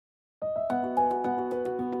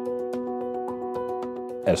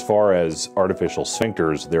As far as artificial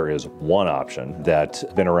sphincters, there is one option that's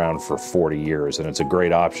been around for 40 years, and it's a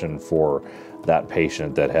great option for that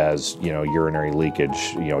patient that has, urinary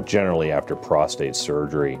leakage, generally after prostate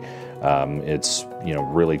surgery. It's,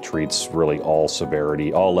 really treats really all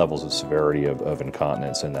levels of severity of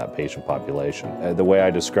incontinence in that patient population. The way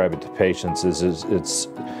I describe it to patients is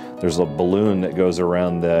there's a balloon that goes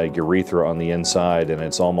around the urethra on the inside, and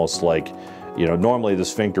it's almost like, normally the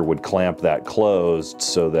sphincter would clamp that closed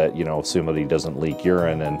so that, somebody doesn't leak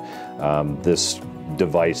urine, and this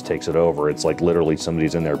device takes it over. It's like literally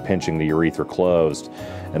somebody's in there pinching the urethra closed,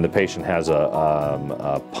 and the patient has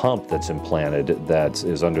a pump that's implanted that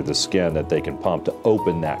is under the skin that they can pump to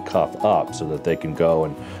open that cuff up so that they can go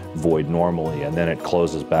and void normally, and then it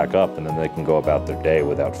closes back up, and then they can go about their day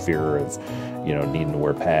without fear of needing to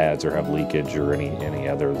wear pads or have leakage or any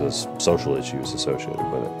other of those social issues associated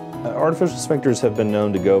with it. Artificial sphincters have been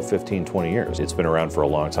known to go 15, 20 years. It's been around for a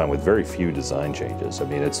long time with very few design changes. I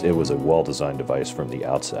mean, it was a well-designed device from the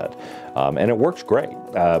outset, and it works great.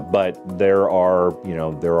 But there are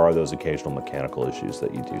those occasional mechanical issues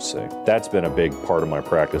that you do see. That's been a big part of my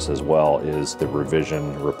practice as well, is the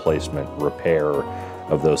revision, replacement, repair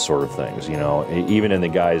of those sort of things. Even in the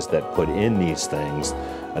guys that put in these things,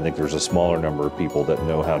 I think there's a smaller number of people that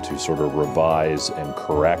know how to sort of revise and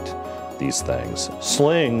correct these things.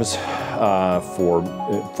 Slings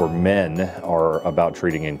for men are about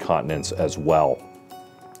treating incontinence as well.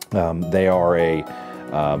 They are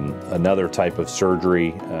another type of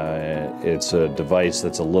surgery. It's a device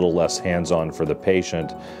that's a little less hands-on for the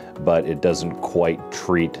patient, but it doesn't quite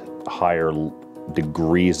treat higher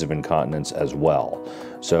degrees of incontinence as well.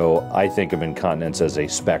 So I think of incontinence as a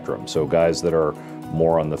spectrum. So guys that are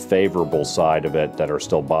more on the favorable side of it, that are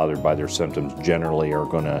still bothered by their symptoms, generally are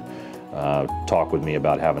going to talk with me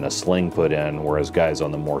about having a sling put in, whereas guys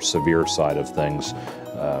on the more severe side of things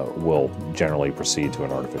will generally proceed to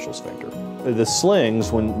an artificial sphincter. The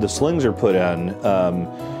slings, when the slings are put in,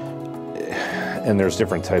 and there's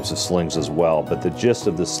different types of slings as well, but the gist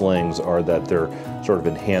of the slings are that they're sort of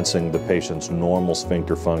enhancing the patient's normal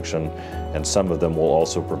sphincter function, and some of them will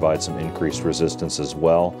also provide some increased resistance as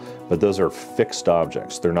well. But those are fixed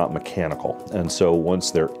objects, they're not mechanical. And so once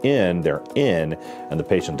they're in, and the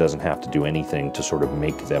patient doesn't have to do anything to sort of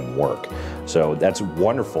make them work. So that's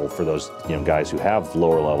wonderful for those guys who have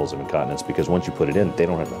lower levels of incontinence, because once you put it in, they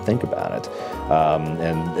don't have to think about it.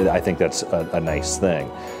 And I think that's a nice thing.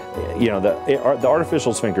 The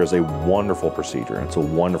artificial sphincter is a wonderful procedure, and it's a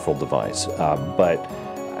wonderful device, but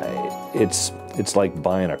it's like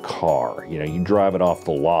buying a car. You drive it off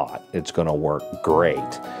the lot, it's going to work great.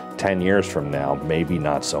 10 years from now, maybe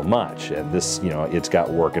not so much. And this, it's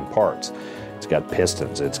got working parts. It's got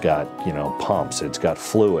pistons, it's got, pumps, it's got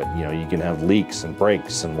fluid. You can have leaks and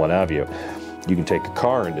brakes and what have you. You can take a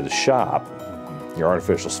car into the shop. Your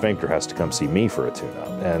artificial sphincter has to come see me for a tune-up.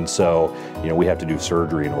 And so, we have to do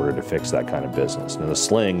surgery in order to fix that kind of business. And the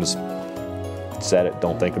slings, set it,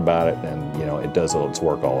 don't think about it, and, it does its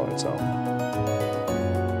work all on its own.